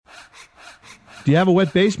Do you have a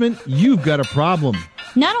wet basement? You've got a problem.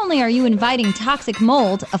 Not only are you inviting toxic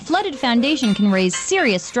mold, a flooded foundation can raise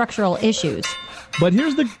serious structural issues. But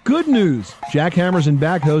here's the good news. Jackhammers and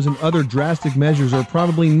backhoes and other drastic measures are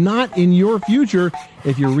probably not in your future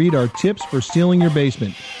if you read our tips for sealing your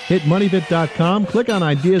basement. Hit MoneyPit.com, click on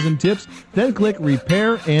Ideas and Tips, then click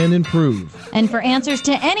Repair and Improve. And for answers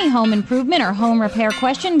to any home improvement or home repair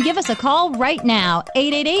question, give us a call right now,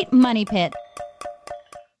 888-MONEYPIT.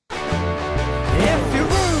 If your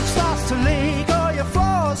roof starts to leak or your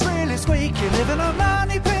floor's really squeaky, you live in a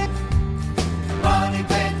money pit. Money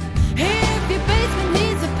pit. If your basement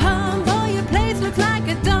needs a pump or your place looks like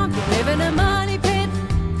a dump, you live in a money pit.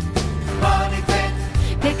 Money pit.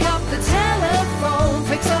 Pick up the telephone,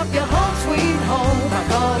 fix up your home sweet home by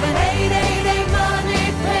calling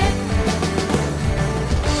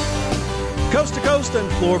 888-MONEY-PIT. Coast to coast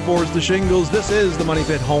and floorboards to shingles, this is the Money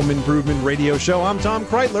Pit Home Improvement Radio Show. I'm Tom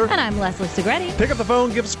Kreitler. And I'm Leslie Segretti. Pick up the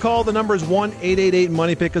phone, give us a call. The number is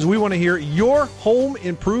 1-888-MONEY-PIT because we want to hear your home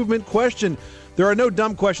improvement question. There are no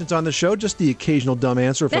dumb questions on the show, just the occasional dumb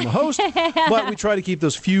answer from the host, but we try to keep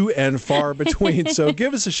those few and far between. So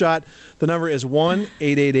give us a shot. The number is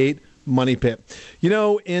 1-888-MONEY-PIT. You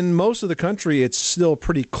know, in most of the country, it's still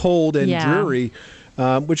pretty cold and dreary,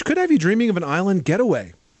 which could have you dreaming of an island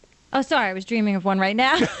getaway. Oh, sorry, I was dreaming of one right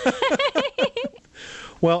now.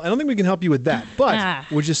 Well, I don't think we can help you with that, but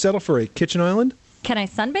would you settle for a kitchen island? Can I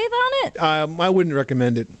sunbathe on it? I wouldn't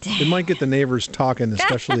recommend it. It might get the neighbors talking,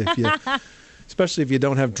 especially if you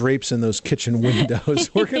don't have drapes in those kitchen windows.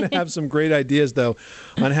 We're going to have some great ideas, though,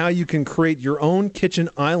 on how you can create your own kitchen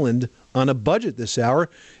island on a budget this hour,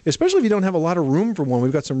 especially if you don't have a lot of room for one.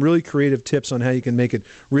 We've got some really creative tips on how you can make it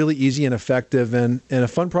really easy and effective and a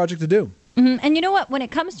fun project to do. Mm-hmm. And you know what? When it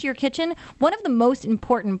comes to your kitchen, one of the most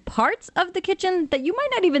important parts of the kitchen that you might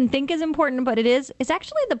not even think is important, but it is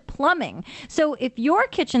actually the plumbing. So if your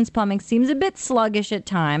kitchen's plumbing seems a bit sluggish at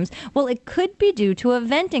times, well, it could be due to a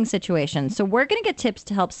venting situation. So we're going to get tips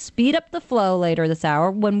to help speed up the flow later this hour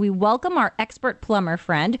when we welcome our expert plumber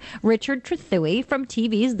friend, Richard Trethewey from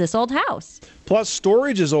TV's This Old House. Plus,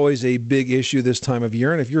 storage is always a big issue this time of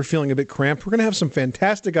year, and if you're feeling a bit cramped, we're going to have some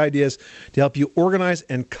fantastic ideas to help you organize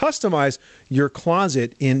and customize your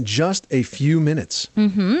closet in just a few minutes.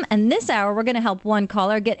 Mm-hmm. And this hour, we're going to help one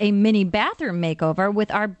caller get a mini bathroom makeover with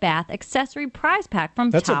our bath accessory prize pack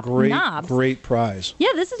from Top Knobs. That's a great prize.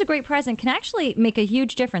 Yeah, this is a great prize and can actually make a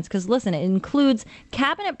huge difference because, listen, it includes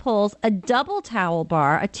cabinet pulls, a double towel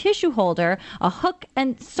bar, a tissue holder, a hook,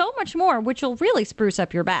 and so much more, which will really spruce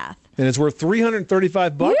up your bath. And it's worth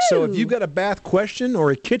 $335. Woo! So if you've got a bath question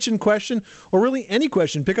or a kitchen question or really any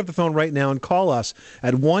question, pick up the phone right now and call us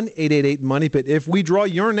at 1-888-MONEY-PIT. If we draw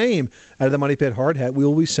your name out of the Money Pit hard hat, we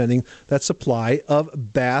will be sending that supply of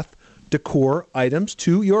bath decor items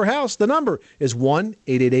to your house. The number is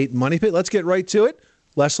 1-888-MONEY-PIT. Let's get right to it.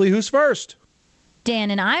 Leslie, who's first? Dan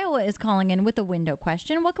in Iowa is calling in with a window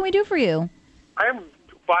question. What can we do for you? I'm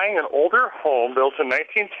buying an older home built in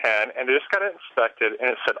 1910, and I just got it inspected,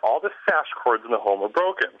 and it said all the sash cords in the home are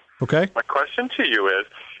broken. Okay. My question to you is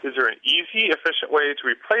there an easy, efficient way to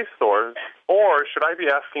replace those, or should I be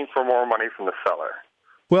asking for more money from the seller?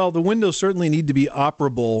 Well, the windows certainly need to be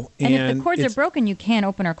operable. And if the cords are broken, you can't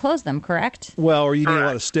open or close them, correct? Well, or you need a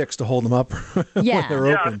lot of sticks to hold them up when they're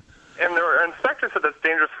open. And the inspector said that's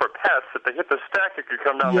dangerous for pets. If they hit the stack, it could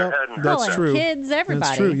come down their head and hurt that's them. true. Kids, everybody.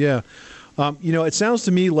 That's true, yeah. It sounds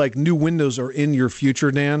to me like new windows are in your future,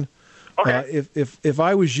 Dan. Okay. If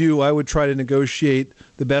I was you, I would try to negotiate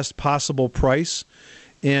the best possible price,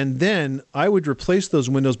 and then I would replace those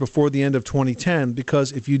windows before the end of 2010,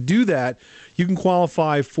 because if you do that, you can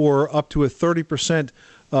qualify for up to a 30%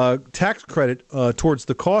 tax credit towards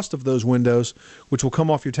the cost of those windows, which will come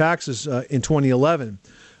off your taxes in 2011.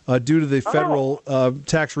 Due to the federal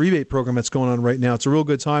tax rebate program that's going on right now. It's a real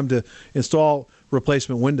good time to install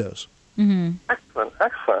replacement windows. Mm-hmm.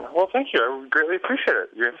 Excellent. Well, thank you. I greatly appreciate it.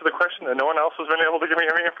 You answered the question that no one else has been able to give me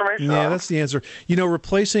any information on. Yeah, that's the answer. You know,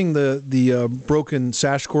 replacing the broken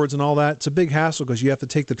sash cords and all that, it's a big hassle because you have to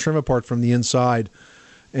take the trim apart from the inside.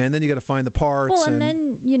 And then you got to find the parts. Well, and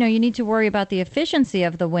then, you need to worry about the efficiency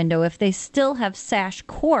of the window. If they still have sash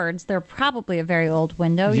cords, they're probably a very old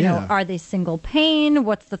window. You know, are they single pane?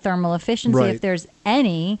 What's the thermal efficiency, if there's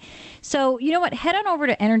any? So, you know what? Head on over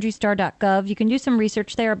to EnergyStar.gov. You can do some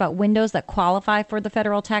research there about windows that qualify for the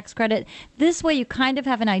federal tax credit. This way, you kind of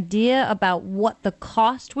have an idea about what the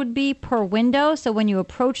cost would be per window. So when you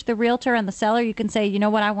approach the realtor and the seller, you can say, you know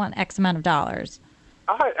what, I want X amount of dollars.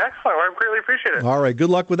 All right, excellent. I greatly appreciate it. All right, good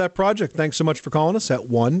luck with that project. Thanks so much for calling us at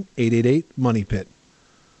 1-888-MONEY-PIT.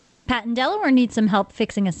 Pat in Delaware needs some help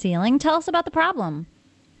fixing a ceiling. Tell us about the problem.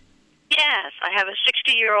 Yeah, Yes, I have a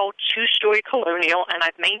 60-year-old two-story colonial, and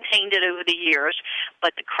I've maintained it over the years,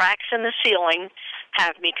 but the cracks in the ceiling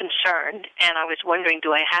have me concerned, and I was wondering,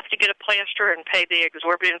 do I have to get a plaster and pay the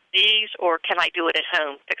exorbitant fees, or can I do it at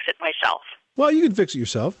home, fix it myself? Well, you can fix it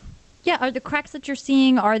yourself. Yeah, are the cracks that you're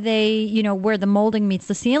seeing, are they, where the molding meets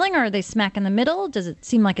the ceiling, or are they smack in the middle? Does it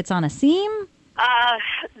seem like it's on a seam?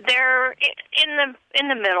 They're in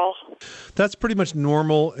the middle. That's pretty much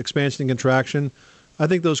normal expansion and contraction. I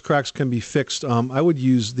think those cracks can be fixed. I would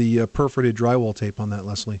use the perforated drywall tape on that,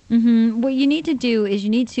 Leslie. Mm-hmm. What you need to do is you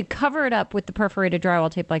need to cover it up with the perforated drywall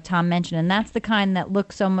tape like Tom mentioned, and that's the kind that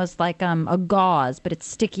looks almost like a gauze, but it's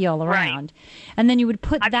sticky all around. Right. And then you would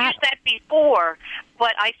put I've used that before,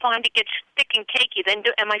 but I find it gets thick and cakey. Then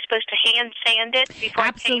am I supposed to hand sand it before I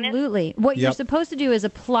paint it? Absolutely. What you're supposed to do is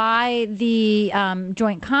apply the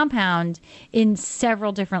joint compound in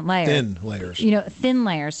several different layers. Thin layers. Thin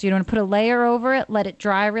layers. So you want to put a layer over it, let it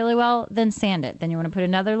dry really well, then sand it. Then you want to put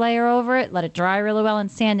another layer over it, let it dry really well, and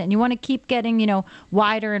sand it. And you want to keep getting,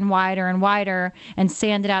 wider and wider and wider and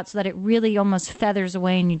sand it out so that it really almost feathers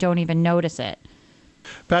away and you don't even notice it.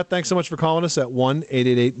 Pat, thanks so much for calling us at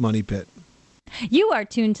 1-888-MONEY-PIT. You are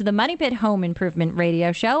tuned to the Money Pit Home Improvement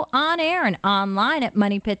Radio Show on air and online at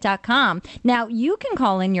MoneyPit.com. Now, you can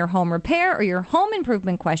call in your home repair or your home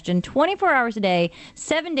improvement question 24 hours a day,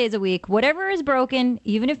 7 days a week. Whatever is broken,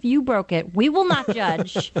 even if you broke it, we will not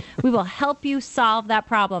judge. We will help you solve that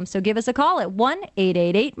problem. So give us a call at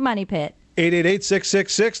 1-888-MONEY-PIT.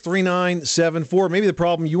 888-666-3974. Maybe the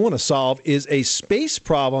problem you want to solve is a space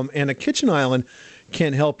problem, and a kitchen island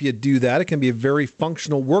can help you do that. It can be a very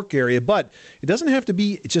functional work area, but it doesn't have to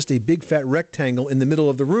be just a big fat rectangle in the middle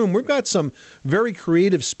of the room. We've got some very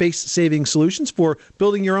creative space-saving solutions for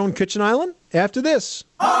building your own kitchen island after this.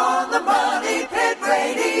 On the Money Pit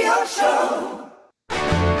Radio Show.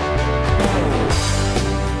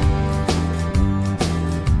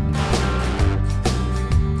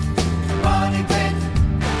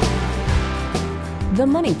 The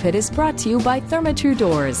Money Pit is brought to you by Therma-Tru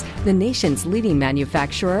Doors, the nation's leading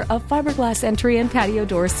manufacturer of fiberglass entry and patio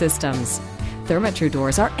door systems. Therma-Tru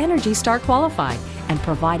Doors are Energy Star qualified and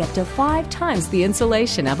provide up to 5 times the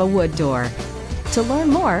insulation of a wood door. To learn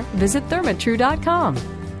more, visit thermatru.com.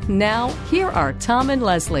 Now, here are Tom and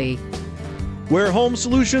Leslie. Where home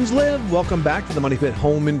solutions live. Welcome back to the Money Pit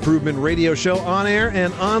Home Improvement Radio Show on air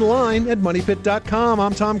and online at MoneyPit.com.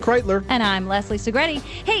 I'm Tom Kreitler. And I'm Leslie Segretti.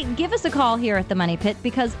 Hey, give us a call here at the Money Pit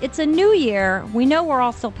because it's a new year. We know we're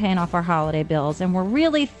all still paying off our holiday bills, and we're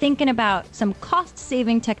really thinking about some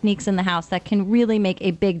cost-saving techniques in the house that can really make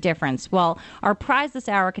a big difference. Well, our prize this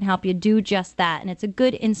hour can help you do just that, and it's a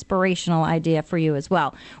good inspirational idea for you as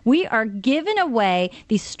well. We are giving away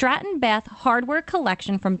the Stratton Bath Hardware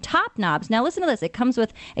Collection from Top Knobs. Now, listen to this. It comes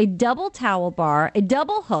with a double towel bar, a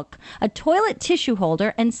double hook, a toilet tissue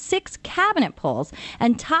holder, and 6 cabinet pulls.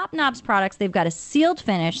 And Top Knobs products, they've got a sealed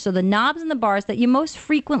finish, so the knobs and the bars that you most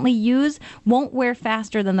frequently use won't wear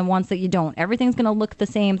faster than the ones that you don't. Everything's going to look the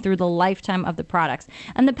same through the lifetime of the products.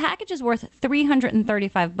 And the package is worth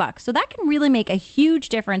 $335. So that can really make a huge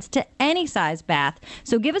difference to any size bath.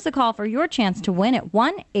 So give us a call for your chance to win at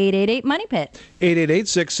 1-888-MONEY-PIT.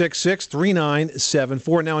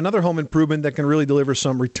 888-666-3974. Now, another home improvement that can really deliver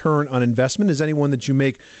some return on investment is any one that you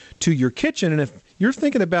make to your kitchen. And if you're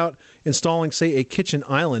thinking about installing, say, a kitchen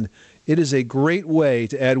island, it is a great way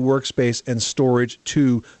to add workspace and storage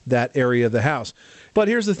to that area of the house. But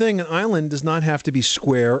here's the thing, an island does not have to be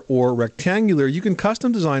square or rectangular. You can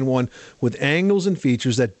custom design one with angles and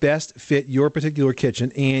features that best fit your particular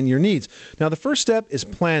kitchen and your needs. Now, the first step is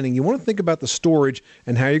planning. You want to think about the storage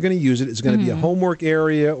and how you're going to use it. It's going to be a homework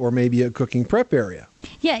area or maybe a cooking prep area.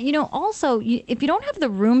 Yeah, also, if you don't have the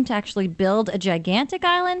room to actually build a gigantic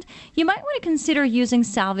island, you might want to consider using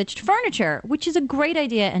salvaged furniture, which is a great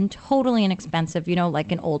idea and totally inexpensive,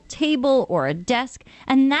 like an old table or a desk,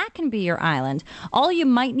 and that can be your island. All you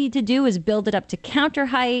might need to do is build it up to counter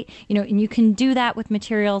height, and you can do that with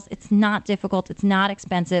materials. It's not difficult, it's not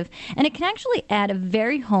expensive, and it can actually add a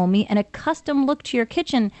very homey and a custom look to your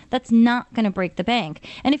kitchen that's not going to break the bank.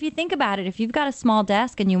 And if you think about it, if you've got a small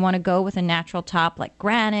desk and you want to go with a natural top like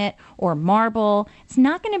granite or marble, it's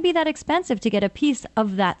not going to be that expensive to get a piece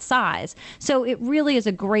of that size. So it really is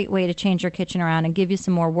a great way to change your kitchen around and give you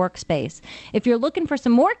some more workspace. If you're looking for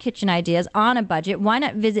some more kitchen ideas on a budget, why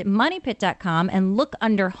not visit MoneyPit.com and look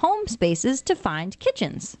under home spaces to find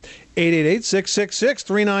kitchens.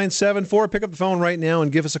 888-666-3974. Pick up the phone right now and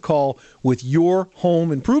give us a call with your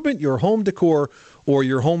home improvement, your home decor, or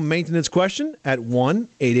your home maintenance question at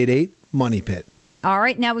 1-888-MONEY-PIT. All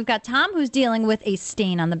right, now we've got Tom who's dealing with a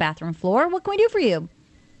stain on the bathroom floor. What can we do for you?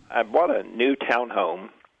 I bought a new townhome,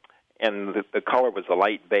 and the color was a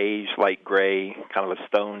light beige, light gray, kind of a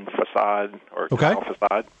stone facade or tile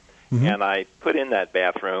facade. Mm-hmm. And I put in that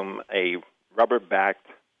bathroom a rubber-backed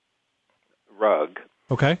rug.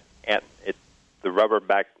 Okay. And the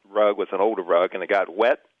rubber-backed rug was an older rug, and it got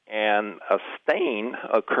wet, and a stain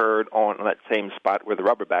occurred on that same spot where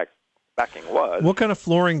the backing was. What kind of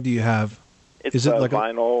flooring do you have? Is it like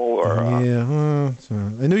vinyl or? I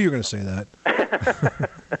knew you were going to say that.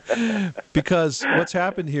 Because what's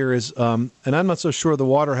happened here is, and I'm not so sure the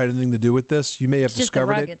water had anything to do with this. You may have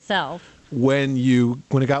discovered just the rug it itself when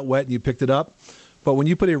it got wet and you picked it up. But when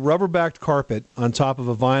you put a rubber-backed carpet on top of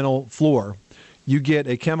a vinyl floor, you get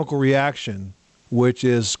a chemical reaction, which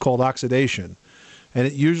is called oxidation, and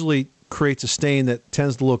it usually creates a stain that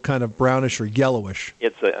tends to look kind of brownish or yellowish.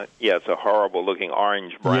 It's a horrible looking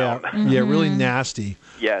orange brown. Yeah, really nasty.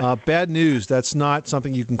 Yes. Bad news. That's not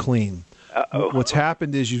something you can clean. Uh-oh. What's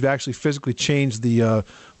happened is you've actually physically changed the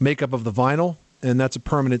makeup of the vinyl, and that's a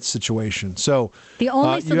permanent situation. So the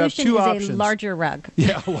only solution is options. a larger rug.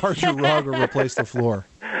 Yeah, a larger rug or replace the floor.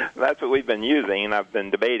 That's what we've been using, and I've been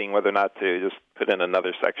debating whether or not to just put in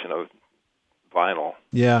another section of vinyl.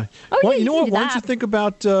 Yeah. Oh, well, yeah, you know what? do Why that. don't you think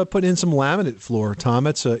about putting in some laminate floor, Tom?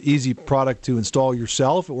 It's an easy product to install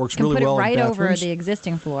yourself. It works really well put it right in over bathrooms. the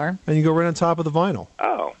existing floor. And you go right on top of the vinyl.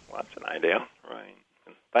 Oh, well, that's an idea. Right.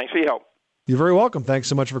 Thanks for your help. You're very welcome. Thanks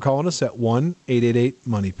so much for calling us at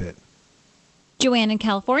 1-888-MONEY-PIT. Joanne in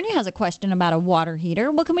California has a question about a water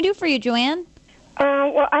heater. What can we do for you, Joanne?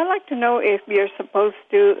 Well, I'd like to know if you're supposed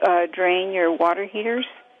to drain your water heaters.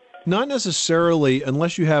 Not necessarily,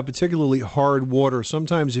 unless you have particularly hard water.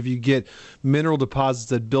 Sometimes if you get mineral deposits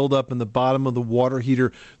that build up in the bottom of the water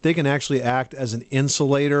heater, they can actually act as an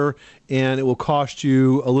insulator, and it will cost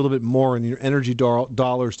you a little bit more in your energy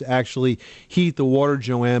dollars to actually heat the water,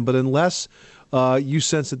 Joanne. But unless you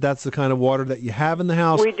sense that that's the kind of water that you have in the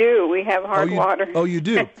house. We do. We have hard water. Oh, you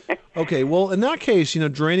do? Okay. Well, in that case,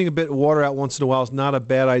 draining a bit of water out once in a while is not a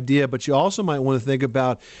bad idea, but you also might want to think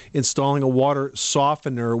about installing a water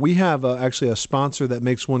softener. We have actually a sponsor that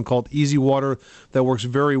makes one called Easy Water that works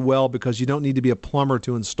very well because you don't need to be a plumber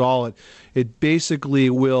to install it. It basically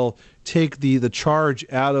will take the charge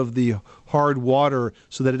out of the hard water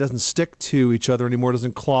so that it doesn't stick to each other anymore,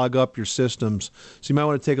 doesn't clog up your systems. So you might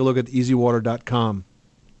want to take a look at easywater.com.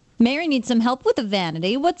 Mary needs some help with the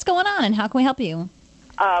vanity. What's going on, and how can we help you?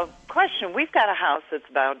 Question. We've got a house that's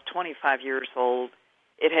about 25 years old.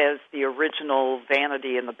 It has the original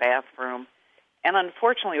vanity in the bathroom. And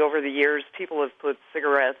unfortunately, over the years, people have put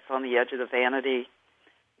cigarettes on the edge of the vanity.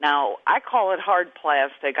 Now, I call it hard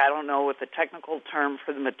plastic. I don't know what the technical term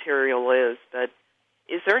for the material is, but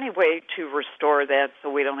is there any way to restore that so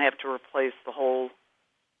we don't have to replace the whole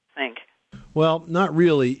sink? Well, not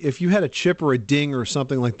really. If you had a chip or a ding or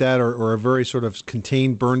something like that, or a very sort of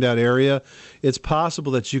contained, burned out area, it's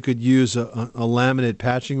possible that you could use a laminate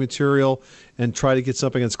patching material and try to get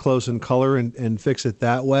something that's close in color and fix it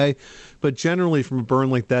that way. But generally, from a burn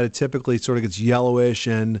like that, it typically sort of gets yellowish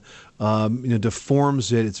and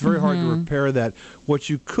deforms it. It's very hard to repair that. What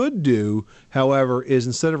you could do, however, is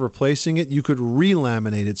instead of replacing it, you could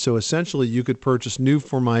relaminate it. So essentially, you could purchase new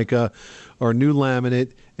Formica or new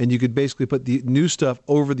laminate, and you could basically put the new stuff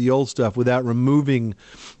over the old stuff without removing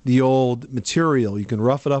the old material. You can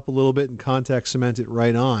rough it up a little bit and contact cement it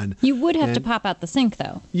right on. You would have to pop out the sink,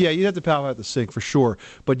 though. Yeah, you'd have to pop out the sink for sure,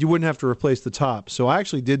 but you wouldn't have to replace the top. So I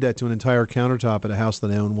actually did that to an entire countertop at a house that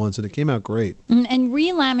I owned once, and it came out great. And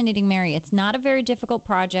relaminating, Mary, it's not a very difficult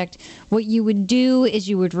project. What you would do is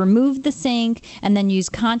you would remove the sink and then use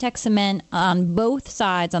contact cement on both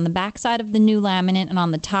sides, on the back side of the new laminate and on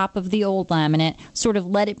the top of the old laminate, sort of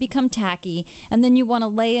let it become tacky, and then you want to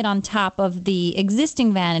lay it on top of the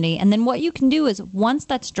existing vanity. And then what you can do is, once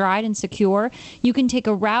that's dried and secure, you can take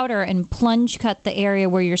a router and plunge cut the area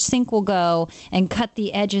where your sink will go and cut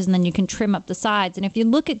the edges, and then you can trim up the sides. And if you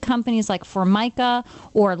look at companies like Formica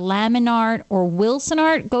or Laminart or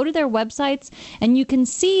Wilsonart, go to their websites and you can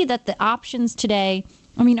see that the options today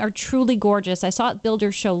are truly gorgeous. I saw at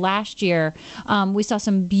Builder Show last year. We saw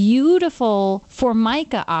some beautiful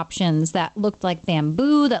Formica options that looked like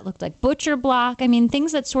bamboo, that looked like butcher block.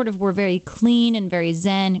 Things that sort of were very clean and very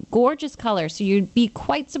zen. Gorgeous colors. So you'd be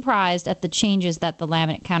quite surprised at the changes that the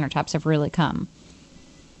laminate countertops have really come.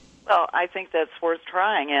 Well, I think that's worth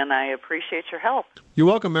trying, and I appreciate your help. You're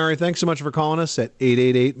welcome, Mary. Thanks so much for calling us at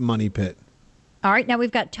 888-MONEY-PIT. All right, now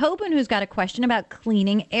we've got Tobin, who's got a question about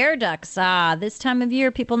cleaning air ducts. This time of year,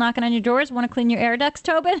 people knocking on your doors want to clean your air ducts,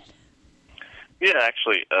 Tobin? Yeah,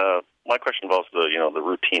 actually, my question involves the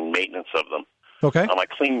routine maintenance of them. Okay. I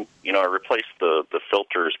clean, I replace the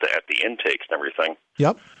filters at the intakes and everything.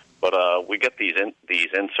 Yep. But we get these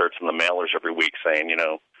inserts in the mailers every week saying,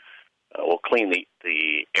 we'll clean the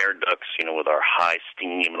air ducts, with our high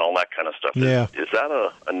steam and all that kind of stuff. Yeah. Is that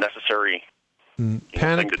a necessary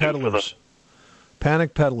Panic peddlers.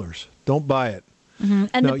 Panic peddlers. Don't buy it. Mm-hmm.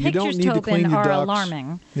 And no, the you don't pictures, need to clean Tobin, your are ducts.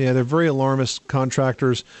 alarming. Yeah, they're very alarmist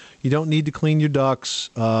contractors. You don't need to clean your ducts,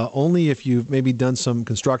 only if you've maybe done some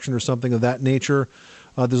construction or something of that nature.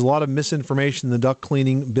 There's a lot of misinformation in the duct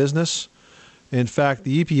cleaning business. In fact,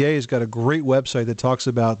 the EPA has got a great website that talks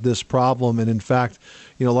about this problem. And in fact,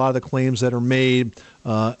 a lot of the claims that are made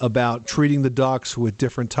about treating the ducts with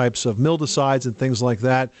different types of mildicides and things like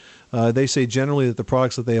that, they say generally that the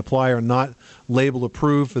products that they apply are not label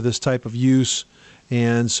approved for this type of use.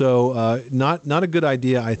 And so not a good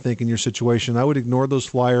idea, I think, in your situation. I would ignore those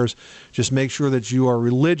flyers. Just make sure that you are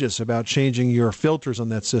religious about changing your filters on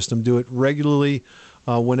that system. Do it regularly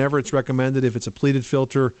whenever it's recommended. If it's a pleated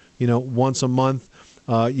filter, once a month.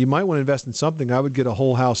 You might want to invest in something. I would get a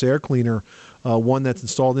whole house air cleaner, one that's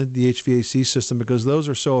installed into the HVAC system, because those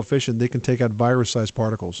are so efficient they can take out virus-sized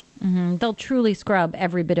particles. Mm-hmm. They'll truly scrub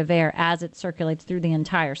every bit of air as it circulates through the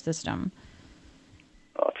entire system.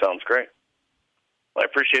 Oh, it sounds great. I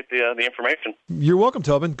appreciate the information. You're welcome,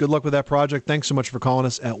 Tobin. Good luck with that project. Thanks so much for calling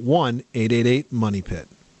us at 1-888-MONEY-PIT.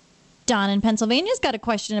 Don in Pennsylvania's got a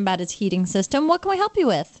question about his heating system. What can we help you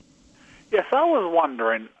with? Yes, I was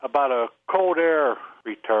wondering about a cold air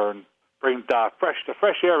return, the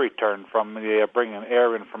fresh air return from bringing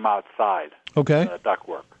air in from outside. Okay.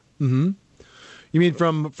 Ductwork. Mm-hmm. You mean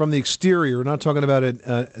from the exterior? We're not talking about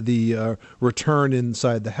the return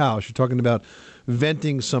inside the house. You're talking about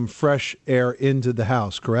venting some fresh air into the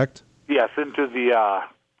house, correct? Yes, into the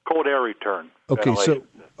cold air return. Okay, ventilation.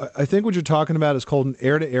 so I think what you're talking about is called an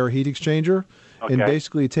air-to-air heat exchanger. Okay. And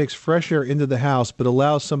basically it takes fresh air into the house but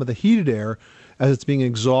allows some of the heated air, as it's being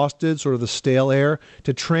exhausted, sort of the stale air,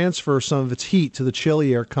 to transfer some of its heat to the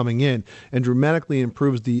chilly air coming in, and dramatically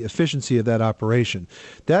improves the efficiency of that operation.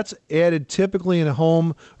 That's added typically in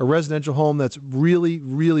a residential home that's really,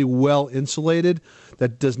 really well insulated,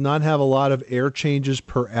 that does not have a lot of air changes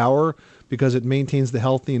per hour because it maintains the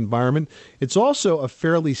healthy environment. It's also a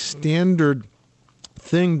fairly standard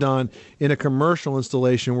thing done in a commercial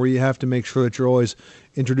installation where you have to make sure that you're always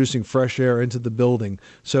introducing fresh air into the building.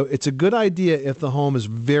 So it's a good idea if the home is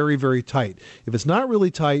very, very tight. If it's not really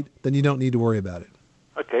tight, then you don't need to worry about it.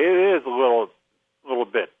 Okay, it is a little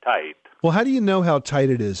bit tight. Well, how do you know how tight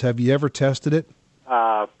it is? Have you ever tested it?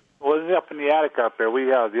 Well, it's up in the attic up there. We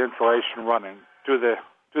have the insulation running to the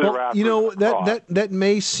rafters. That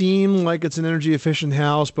may seem like it's an energy efficient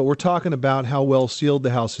house, but we're talking about how well sealed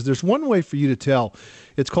the house is. There's one way for you to tell.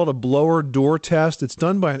 It's called a blower door test. It's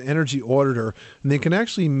done by an energy auditor, and they can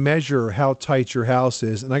actually measure how tight your house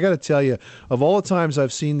is. And I got to tell you, of all the times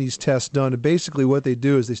I've seen these tests done, basically what they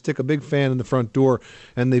do is they stick a big fan in the front door,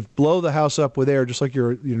 and they blow the house up with air, just like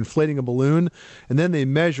you're inflating a balloon, and then they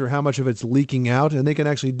measure how much of it's leaking out, and they can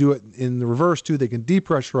actually do it in the reverse, too. They can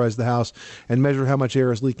depressurize the house and measure how much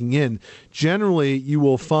air is leaking in. Generally, you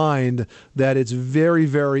will find that it's very,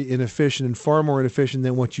 very inefficient and far more inefficient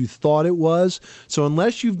than what you thought it was. So unless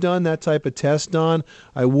you've done that type of test, Don,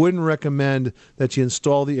 I wouldn't recommend that you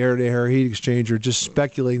install the air-to-air heat exchanger just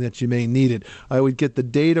speculating that you may need it. I would get the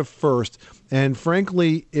data first. And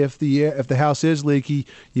frankly, if the house is leaky,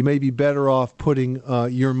 you may be better off putting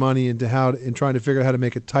your money into trying to figure out how to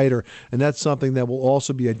make it tighter. And that's something that will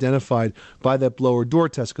also be identified by that blower door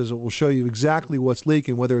test, because it will show you exactly what's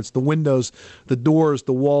leaking, whether it's the windows, the doors,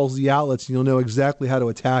 the walls, the outlets, and you'll know exactly how to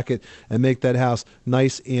attack it and make that house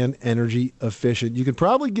nice and energy efficient. You can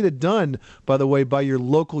probably get it done, by the way, by your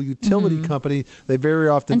local utility company. They very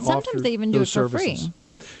often offer and sometimes they even do it for services. free.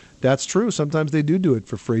 That's true. Sometimes they do it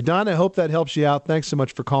for free. Don, I hope that helps you out. Thanks so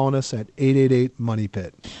much for calling us at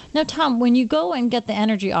 888-MONEY-PIT. Now, Tom, when you go and get the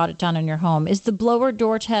energy audit done in your home, is the blower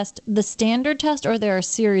door test the standard test, or are there a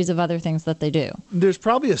series of other things that they do? There's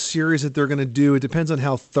probably a series that they're going to do. It depends on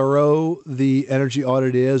how thorough the energy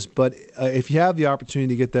audit is. But if you have the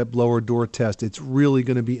opportunity to get that blower door test, it's really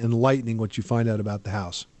going to be enlightening what you find out about the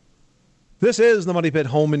house. This is the Money Pit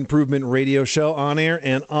Home Improvement Radio Show, on air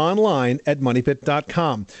and online at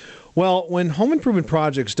MoneyPit.com. Well, when home improvement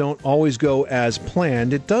projects don't always go as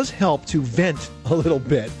planned, it does help to vent a little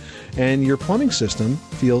bit. And your plumbing system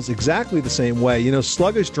feels exactly the same way.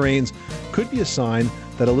 Sluggish drains could be a sign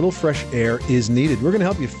that a little fresh air is needed. We're going to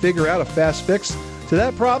help you figure out a fast fix to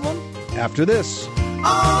that problem after this.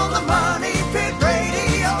 On the Money Pit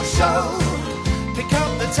Radio Show, pick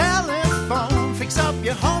up the telephone, fix up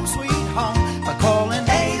your home sweet home by calling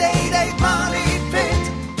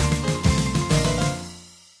 888-MONEY-PIT.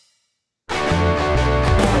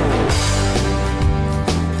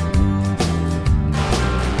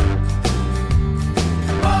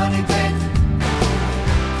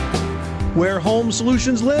 Where home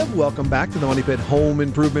solutions live. Welcome back to the Money Pit Home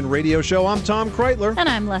Improvement Radio Show. I'm Tom Kreitler. And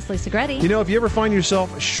I'm Leslie Segretti. You know, if you ever find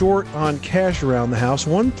yourself short on cash around the house,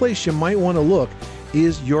 one place you might want to look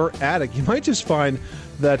is your attic. You might just find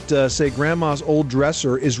that, say, Grandma's old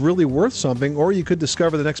dresser is really worth something, or you could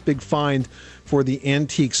discover the next big find for the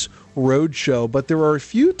Antiques Roadshow. But there are a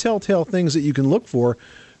few telltale things that you can look for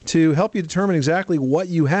to help you determine exactly what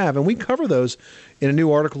you have. And we cover those in a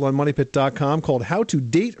new article on MoneyPit.com called How to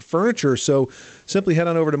Date Furniture. So simply head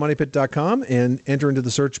on over to MoneyPit.com and enter into the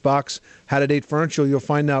search box How to Date Furniture. You'll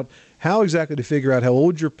find out how exactly to figure out how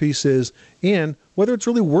old your piece is and whether it's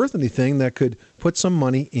really worth anything that could put some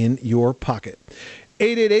money in your pocket.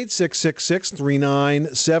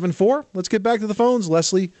 888-666-3974. Let's get back to the phones.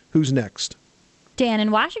 Leslie, who's next? Dan in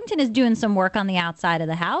Washington is doing some work on the outside of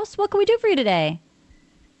the house. What can we do for you today?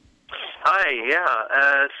 Hi,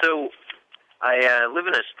 yeah. So I live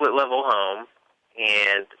in a split-level home,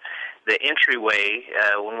 and the entryway,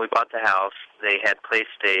 when we bought the house, they had placed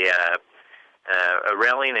a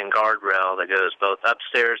railing and guardrail that goes both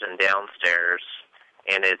upstairs and downstairs,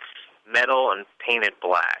 and it's metal and painted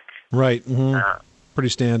black. Right. Mm-hmm. Pretty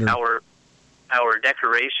standard. Our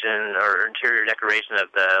decoration, or interior decoration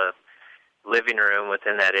of the living room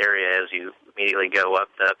within that area as you immediately go up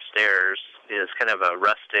the upstairs is kind of a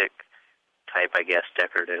rustic type, I guess,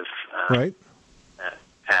 decorative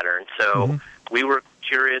pattern. So we were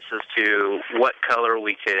curious as to what color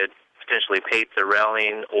we could potentially paint the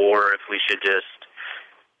railing, or if we should just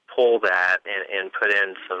pull that and put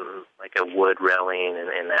in some, like a wood railing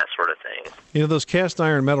and that sort of thing. You know, those cast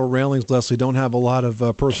iron metal railings, Leslie, don't have a lot of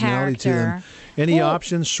personality to them. Any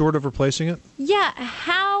options short of replacing it? Yeah.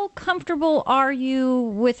 How comfortable are you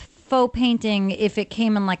with faux painting if it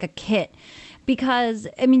came in like a kit? Because,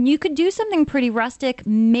 I mean, you could do something pretty rustic,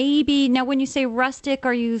 maybe. Now, when you say rustic,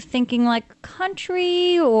 are you thinking like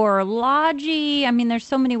country or lodgy? I mean, there's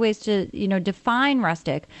so many ways to, define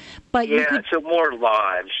rustic. But it's a more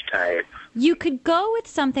lodge type. You could go with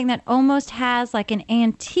something that almost has like an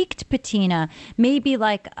antiqued patina, maybe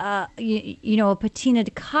like a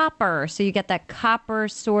patinaed copper, so you get that copper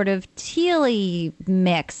sort of tealy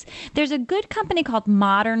mix. There's a good company called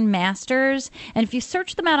Modern Masters, and if you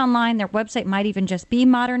search them out online, their website might even just be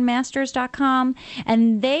modernmasters.com,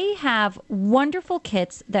 and they have wonderful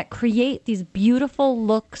kits that create these beautiful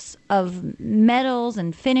looks of metals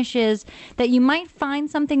and finishes that you might find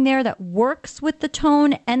something there that works with the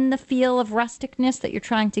tone and the feel of rusticness that you're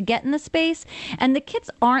trying to get in the space. And the kits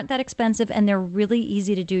aren't that expensive, and they're really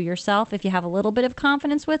easy to do yourself if you have a little bit of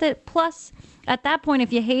confidence with it. Plus, at that point,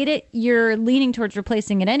 if you hate it, you're leaning towards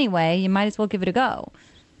replacing it anyway. You might as well give it a go.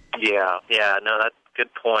 Yeah, no, that's a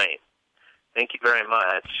good point. Thank you very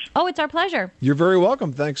much. Oh, it's our pleasure. You're very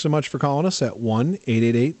welcome. Thanks so much for calling us at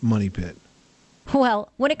 1-888-MONEY-PIT.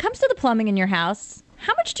 Well, when it comes to the plumbing in your house,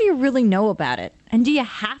 how much do you really know about it? And do you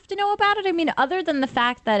have to know about it? I mean, other than the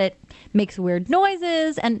fact that it makes weird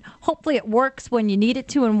noises and hopefully it works when you need it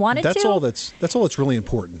to and want it to. That's all that's really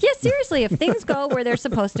important. Yeah, seriously. If things go where they're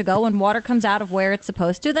supposed to go and water comes out of where it's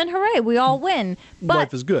supposed to, then hooray, we all win. But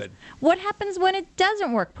life is good. What happens when it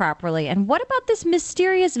doesn't work properly? And what about this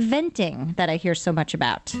mysterious venting that I hear so much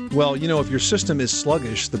about? Well, if your system is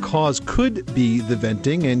sluggish, the cause could be the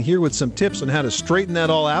venting. And here with some tips on how to straighten that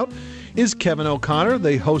all out is Kevin O'Connor,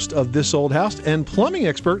 the host of This Old House, and plumbing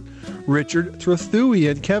expert Richard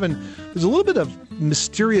Trethewey. And Kevin, there's a little bit of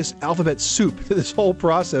mysterious alphabet soup to this whole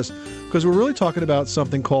process because we're really talking about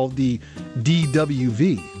something called the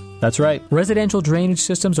DWV. That's right. Residential drainage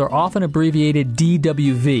systems are often abbreviated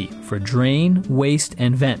DWV for drain, waste,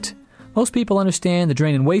 and vent. Most people understand the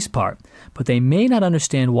drain and waste part, but they may not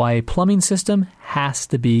understand why a plumbing system has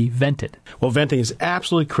to be vented. Well, venting is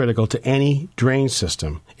absolutely critical to any drain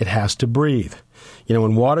system. It has to breathe.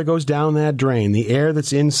 When water goes down that drain, the air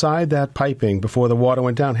that's inside that piping before the water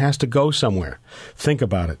went down has to go somewhere. Think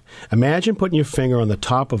about it. Imagine putting your finger on the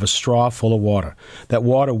top of a straw full of water. That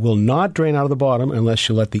water will not drain out of the bottom unless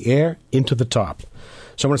you let the air into the top.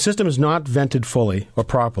 So when a system is not vented fully or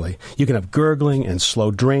properly, you can have gurgling and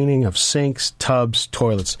slow draining of sinks, tubs,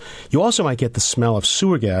 toilets. You also might get the smell of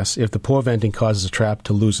sewer gas if the poor venting causes a trap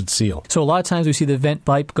to lose its seal. So a lot of times we see the vent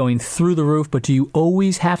pipe going through the roof, but do you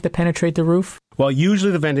always have to penetrate the roof? Well,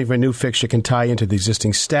 usually the venting for a new fixture can tie into the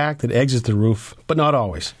existing stack that exits the roof, but not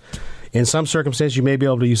always. In some circumstances, you may be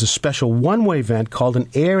able to use a special one-way vent called an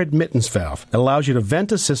air admittance valve. It allows you to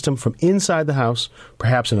vent a system from inside the house,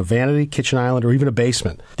 perhaps in a vanity, kitchen island, or even a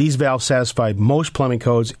basement. These valves satisfy most plumbing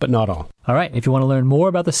codes, but not all. All right, if you want to learn more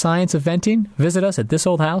about the science of venting, visit us at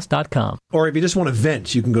thisoldhouse.com. Or if you just want to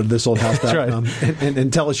vent, you can go to thisoldhouse.com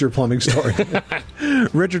and tell us your plumbing story.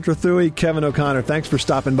 Richard Trethewey, Kevin O'Connor, thanks for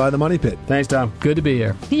stopping by the Money Pit. Thanks, Tom. Good to be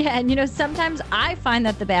here. Yeah, and sometimes I find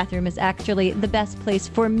that the bathroom is actually the best place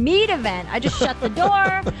for me to vent. I just shut the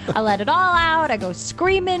door, I let it all out, I go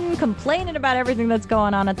screaming, complaining about everything that's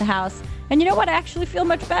going on at the house. And you know what? I actually feel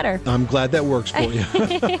much better. I'm glad that works for you.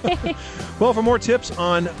 Well, for more tips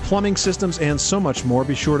on plumbing systems and so much more,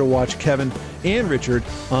 be sure to watch Kevin and Richard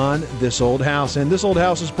on This Old House. And This Old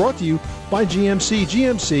House is brought to you by GMC.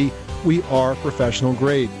 GMC, we are professional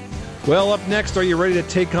grade. Well, up next, are you ready to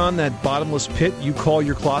take on that bottomless pit you call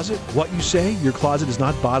your closet? What you say? Your closet is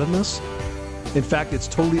not bottomless? In fact, it's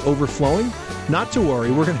totally overflowing? Not to worry.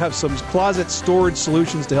 We're going to have some closet storage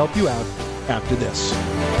solutions to help you out after this.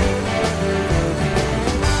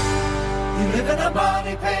 You live in a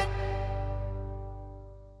money pit.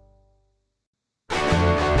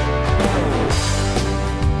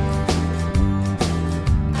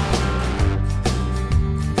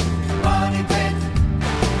 Money Pit.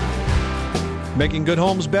 Making good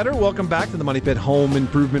homes better. Welcome back to the Money Pit Home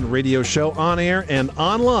Improvement Radio Show, on air and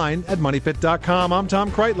online at moneypit.com. I'm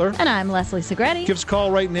Tom Kreitler. And I'm Leslie Segretti. Give us a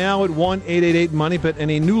call right now at 1-888-MONEYPIT, and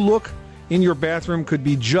a new look in your bathroom could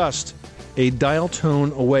be just a dial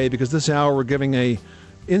tone away, because this hour we're giving a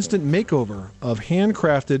instant makeover of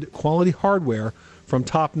handcrafted quality hardware from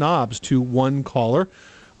Top Knobs to one caller.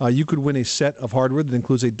 You could win a set of hardware that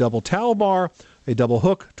includes a double towel bar, a double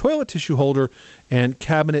hook, toilet tissue holder, and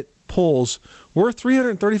cabinet pulls worth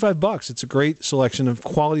 $335. It's a great selection of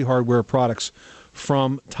quality hardware products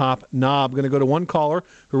from Top Knob. We're going to go to one caller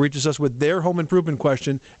who reaches us with their home improvement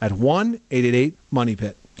question at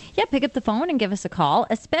 1-888-MONEYPIT. Yeah, pick up the phone and give us a call,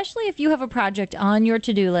 especially if you have a project on your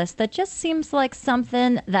to-do list that just seems like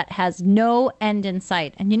something that has no end in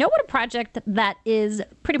sight. And you know what a project that is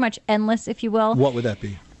pretty much endless, if you will? What would that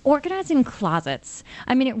be? Organizing closets.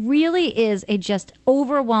 I mean, it really is a just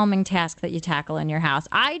overwhelming task that you tackle in your house.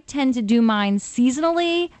 I tend to do mine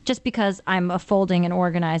seasonally just because I'm a folding and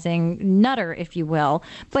organizing nutter, if you will.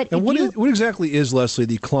 But and what exactly is, Leslie,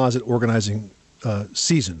 the closet organizing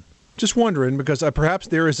season? Just wondering, because perhaps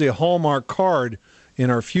there is a Hallmark card in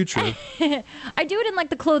our future. I do it in like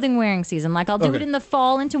the clothing wearing season. Like I'll do it in the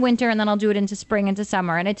fall into winter, and then I'll do it into spring into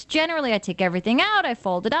summer. And it's generally I take everything out, I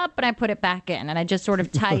fold it up, and I put it back in. And I just sort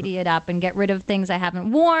of tidy it up and get rid of things I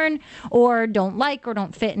haven't worn or don't like or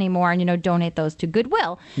don't fit anymore, and, donate those to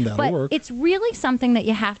Goodwill. That'll work. It's really something that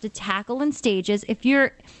you have to tackle in stages. If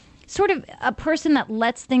you're sort of a person that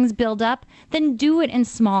lets things build up, then do it in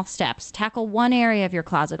small steps. Tackle one area of your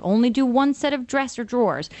closet. Only do one set of dresser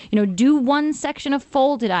drawers. Do one section of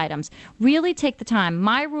folded items. Really take the time.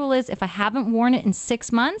 My rule is if I haven't worn it in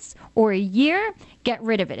 6 months or a year, get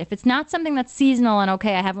rid of it. If it's not something that's seasonal and,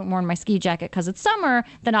 okay, I haven't worn my ski jacket because it's summer,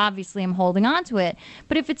 then obviously I'm holding on to it.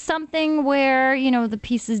 But if it's something where, the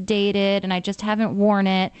piece is dated and I just haven't worn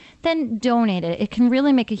it, then donate it. It can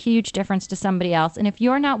really make a huge difference to somebody else. And if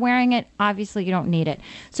you're not wearing it, obviously you don't need it.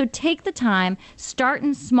 So take the time, start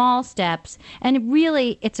in small steps, and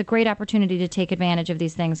really it's a great opportunity to take advantage of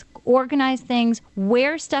these things. Organize things,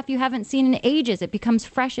 wear stuff you haven't seen in ages. It becomes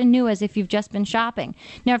fresh and new as if you've just been shopping.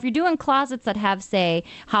 Now, if you're doing closets that have, say,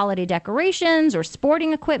 holiday decorations or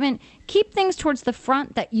sporting equipment, keep things towards the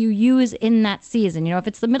front that you use in that season. If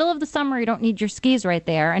it's the middle of the summer, you don't need your skis right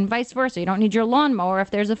there, and vice versa. You don't need your lawnmower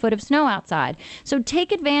if there's a foot of snow outside. So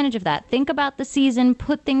take advantage of that. Think about the season,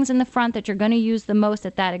 put things in the front that you're going to use the most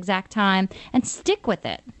at that exact time, and stick with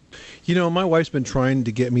it. My wife's been trying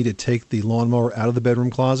to get me to take the lawnmower out of the bedroom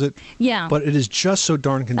closet. Yeah. But it is just so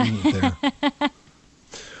darn convenient there.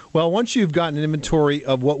 Well, once you've gotten an inventory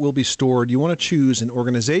of what will be stored, you want to choose an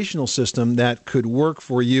organizational system that could work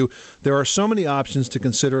for you. There are so many options to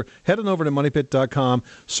consider. Head on over to moneypit.com,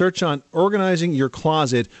 search on organizing your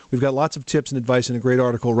closet. We've got lots of tips and advice in a great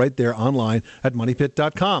article right there online at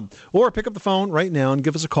moneypit.com. Or pick up the phone right now and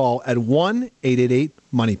give us a call at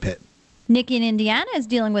 1-888-MONEYPIT. Nikki in Indiana is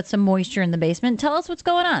dealing with some moisture in the basement. Tell us what's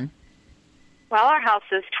going on. Well, our house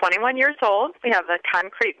is 21 years old. We have a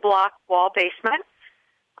concrete block wall basement.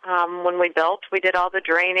 When we built, we did all the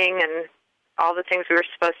draining and all the things we were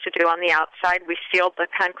supposed to do on the outside. We sealed the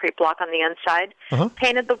concrete block on the inside,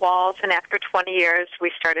 painted the walls, and after 20 years,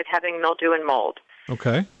 we started having mildew and mold.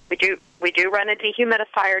 Okay. We do run a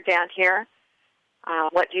dehumidifier down here.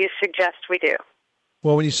 What do you suggest we do?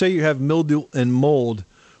 Well, when you say you have mildew and mold,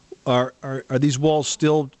 are these walls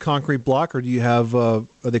still concrete block, or do you have are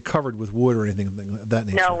they covered with wood or anything of that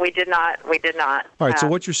nature? No, we did not. We did not. All right. So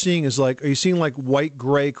what you're seeing is are you seeing white,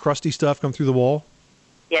 gray, crusty stuff come through the wall?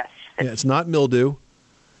 Yes. Yeah, it's not mildew.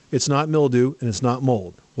 It's not mildew, and it's not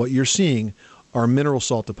mold. What you're seeing are mineral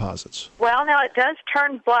salt deposits. Well, now it does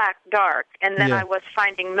turn black, dark, and then I was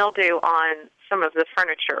finding mildew on some of the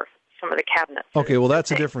furniture, some of the cabinets. Okay, well, that's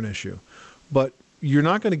a different issue. But you're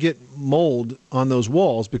not going to get mold on those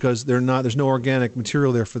walls because there's no organic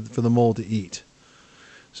material there for the mold to eat.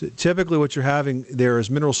 So typically what you're having there is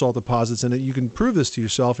mineral salt deposits, and you can prove this to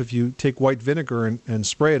yourself if you take white vinegar and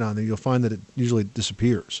spray it on there. You'll find that it usually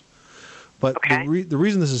disappears. But the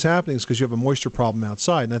reason this is happening is because you have a moisture problem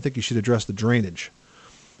outside, and I think you should address the drainage.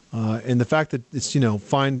 And the fact that it's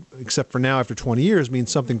fine except for now after 20 years means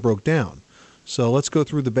something broke down. So let's go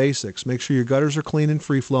through the basics. Make sure your gutters are clean and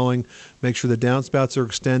free-flowing. Make sure the downspouts are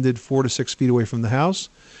extended 4 to 6 feet away from the house.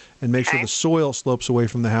 And make sure the soil slopes away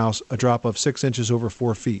from the house a drop of 6 inches over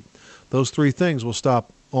 4 feet. Those 3 things will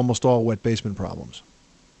stop almost all wet basement problems.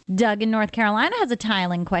 Doug in North Carolina has a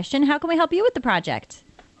tiling question. How can we help you with the project?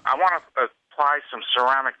 I want to apply some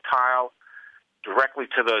ceramic tile directly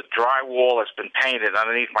to the drywall that's been painted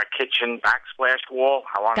underneath my kitchen backsplash wall.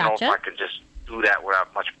 I want to know if I could just do that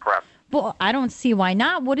without much prep. Well, I don't see why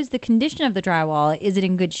not. What is the condition of the drywall? Is it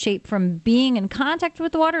in good shape from being in contact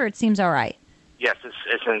with the water, or it seems all right? Yes,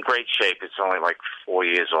 it's in great shape. It's only like 4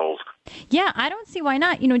 years old. Yeah, I don't see why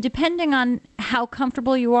not. Depending on how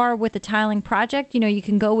comfortable you are with the tiling project, you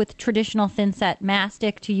can go with traditional thin set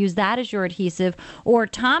mastic to use that as your adhesive. Or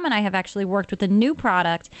Tom and I have actually worked with a new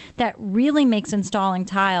product that really makes installing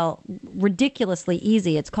tile ridiculously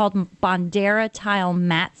easy. It's called Bondera Tile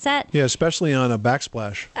Mat Set. Yeah, especially on a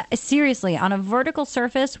backsplash. Seriously, on a vertical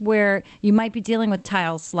surface where you might be dealing with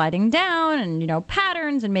tiles sliding down and,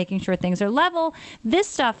 patterns and making sure things are level. This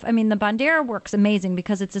stuff, the Bondera works amazing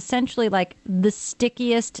because it's essentially like the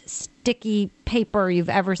stickiest sticky paper you've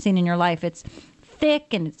ever seen in your life. It's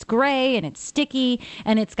thick and it's gray and it's sticky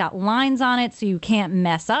and it's got lines on it so you can't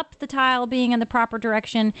mess up the tile being in the proper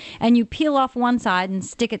direction. And you peel off one side and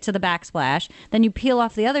stick it to the backsplash. Then you peel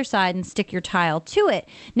off the other side and stick your tile to it.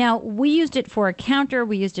 Now, we used it for a counter.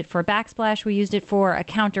 We used it for a backsplash. We used it for a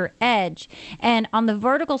counter edge. And on the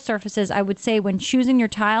vertical surfaces, I would say when choosing your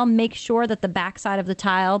tile, make sure that the backside of the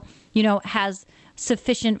tile, has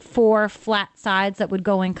sufficient 4 flat sides that would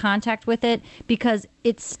go in contact with it, because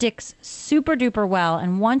it sticks super duper well.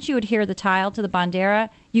 And once you adhere the tile to the Bondera,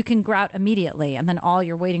 you can grout immediately, and then all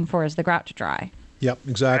you're waiting for is the grout to dry. Yep,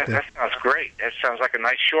 exactly. That sounds great. That sounds like a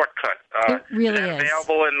nice shortcut. It really is. That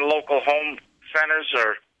available in local home centers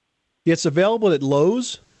or? It's available at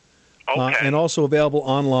Lowe's and also available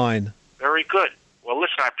online. Very good. Well,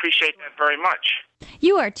 listen, I appreciate that very much.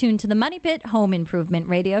 You are tuned to the Money Pit Home Improvement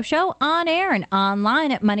Radio Show on air and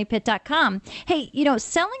online at moneypit.com. Hey,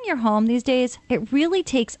 selling your home these days, it really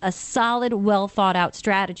takes a solid, well-thought-out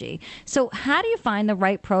strategy. So how do you find the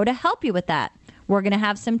right pro to help you with that? We're going to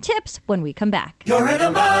have some tips when we come back. You're in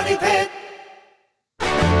a money pit.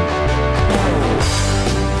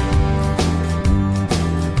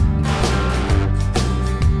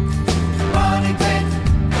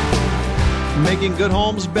 Making good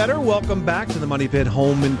homes better. Welcome back to the Money Pit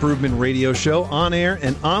Home Improvement Radio Show on air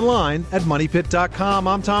and online at moneypit.com.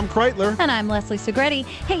 I'm Tom Kreitler. And I'm Leslie Segretti.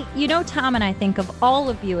 Hey, Tom and I think of all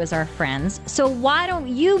of you as our friends. So why don't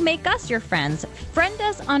you make us your friends? Friend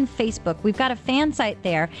us on Facebook. We've got a fan site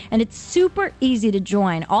there, and it's super easy to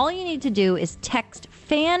join. All you need to do is text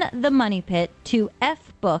Fan the Money Pit to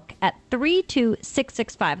FBook at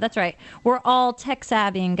 32665. That's right. We're all tech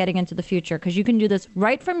savvy and getting into the future because you can do this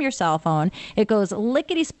right from your cell phone. It goes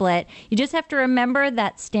lickety-split. You just have to remember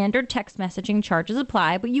that standard text messaging charges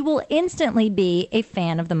apply, but you will instantly be a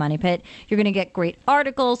fan of the Money Pit. You're going to get great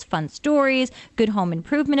articles, fun stories, good home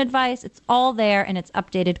improvement advice. It's all there, and it's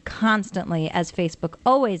updated constantly, as Facebook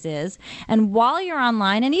always is. And while you're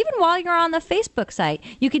online, and even while you're on the Facebook site,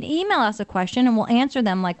 you can email us a question, and we'll answer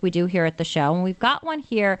them like we do here at the show. And we've got one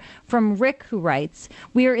here from Rick, who writes,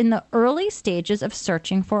 "We are in the early stages of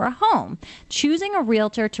searching for a home. Choosing a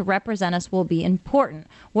realtor to represent us will be important.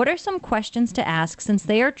 What are some questions to ask, since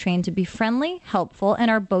they are trained to be friendly, helpful, and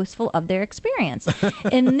are boastful of their experience?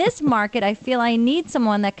 In this market, I feel I need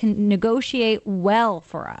someone that can negotiate well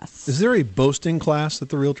for us." Is there a boasting class that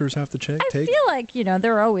the realtors have to take? I feel like,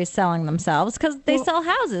 they're always selling themselves because they sell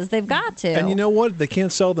houses. They've got to. And you know what? They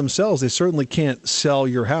can't sell themselves. They certainly can't sell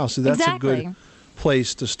your house. So that's exactly. A good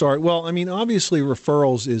place to start. Well, obviously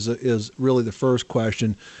referrals is really the first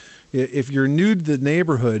question. If you're new to the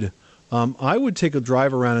neighborhood, I would take a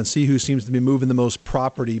drive around and see who seems to be moving the most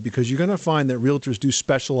property, because you're going to find that realtors do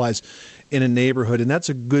specialize in a neighborhood, and that's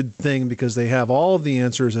a good thing because they have all of the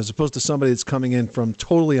answers, as opposed to somebody that's coming in from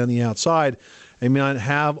totally on the outside and may not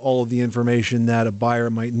have all of the information that a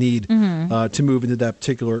buyer might need to move into that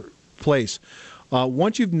particular place.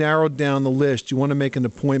 Once you've narrowed down the list, you want to make an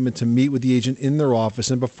appointment to meet with the agent in their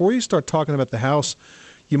office. And before you start talking about the house,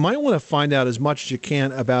 you might want to find out as much as you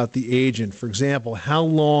can about the agent. For example, how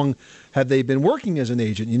long have they been working as an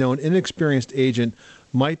agent? You know, an inexperienced agent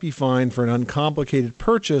might be fine for an uncomplicated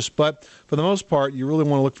purchase, but for the most part, you really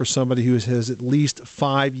want to look for somebody who has at least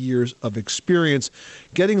 5 years of experience.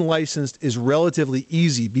 Getting licensed is relatively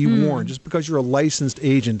easy. Be warned. Just because you're a licensed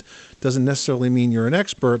agent doesn't necessarily mean you're an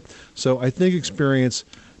expert. So I think experience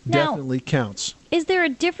definitely counts. Is there a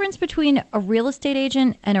difference between a real estate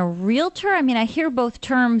agent and a realtor? I mean, I hear both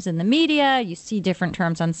terms in the media. You see different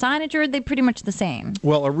terms on signage, or are they pretty much the same?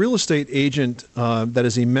 Well, a real estate agent that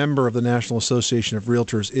is a member of the National Association of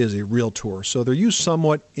Realtors is a realtor. So they're used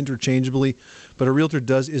somewhat interchangeably, but a realtor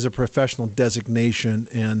is a professional designation,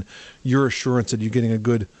 and your assurance that you're getting a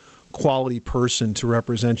good quality person to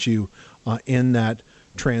represent you in that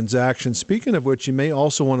transaction. Speaking of which, you may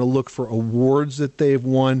also want to look for awards that they've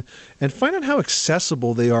won and find out how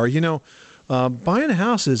accessible they are. You know, buying a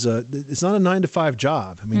house it's not a 9-to-5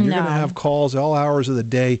 job. I mean, you're going to have calls all hours of the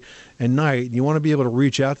day and night. You want to be able to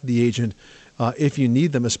reach out to the agent if you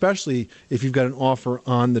need them, especially if you've got an offer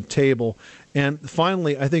on the table. And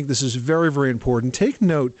finally, I think this is very, very important. Take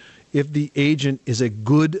note if the agent is a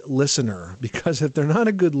good listener, because if they're not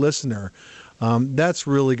a good listener, that's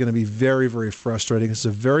really going to be very, very frustrating. It's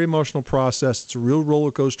a very emotional process. It's a real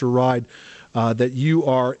roller coaster ride that you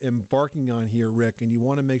are embarking on here, Rick, and you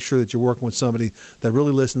want to make sure that you're working with somebody that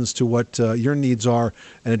really listens to what your needs are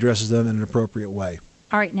and addresses them in an appropriate way.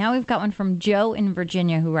 All right, now we've got one from Joe in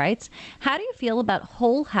Virginia who writes, how do you feel about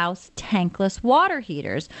whole house tankless water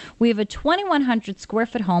heaters? We have a 2,100 square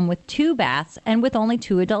foot home with 2 baths and with only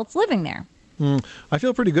 2 adults living there. I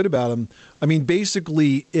feel pretty good about them. I mean,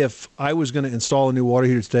 basically, if I was going to install a new water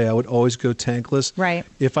heater today, I would always go tankless. Right.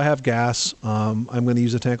 If I have gas, I'm going to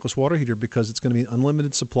use a tankless water heater because it's going to be an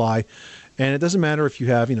unlimited supply. And it doesn't matter if you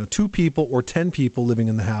have, 2 people or 10 people living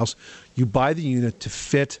in the house. You buy the unit to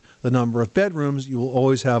fit the number of bedrooms. You will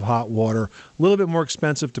always have hot water. A little bit more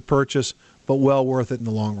expensive to purchase, but well worth it in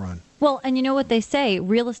the long run. Well, and you know what they say,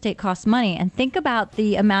 real estate costs money. And think about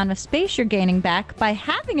the amount of space you're gaining back by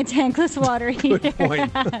having a tankless water heater. Good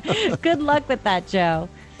point. Good luck with that, Joe.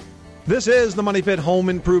 This is the Money Pit Home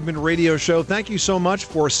Improvement Radio Show. Thank you so much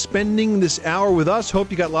for spending this hour with us. Hope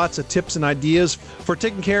you got lots of tips and ideas for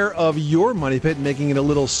taking care of your money pit, making it a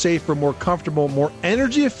little safer, more comfortable, more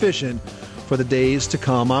energy efficient for the days to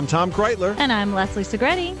come. I'm Tom Kreitler. And I'm Leslie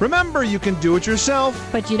Segretti. Remember, you can do it yourself,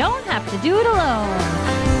 but you don't have to do it alone.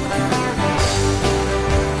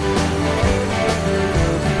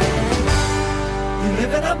 You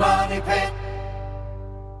live in a money pit.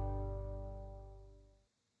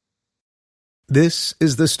 This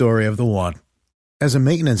is the story of the one. As a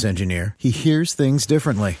maintenance engineer, he hears things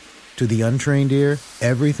differently. To the untrained ear,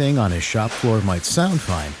 everything on his shop floor might sound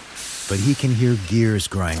fine, but he can hear gears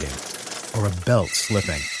grinding or a belt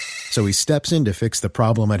slipping. So he steps in to fix the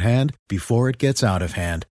problem at hand before it gets out of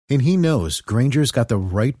hand. And he knows Grainger's got the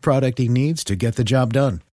right product he needs to get the job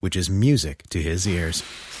done, which is music to his ears.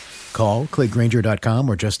 Call, click Grainger.com,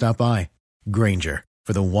 or just stop by. Grainger,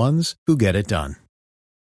 for the ones who get it done.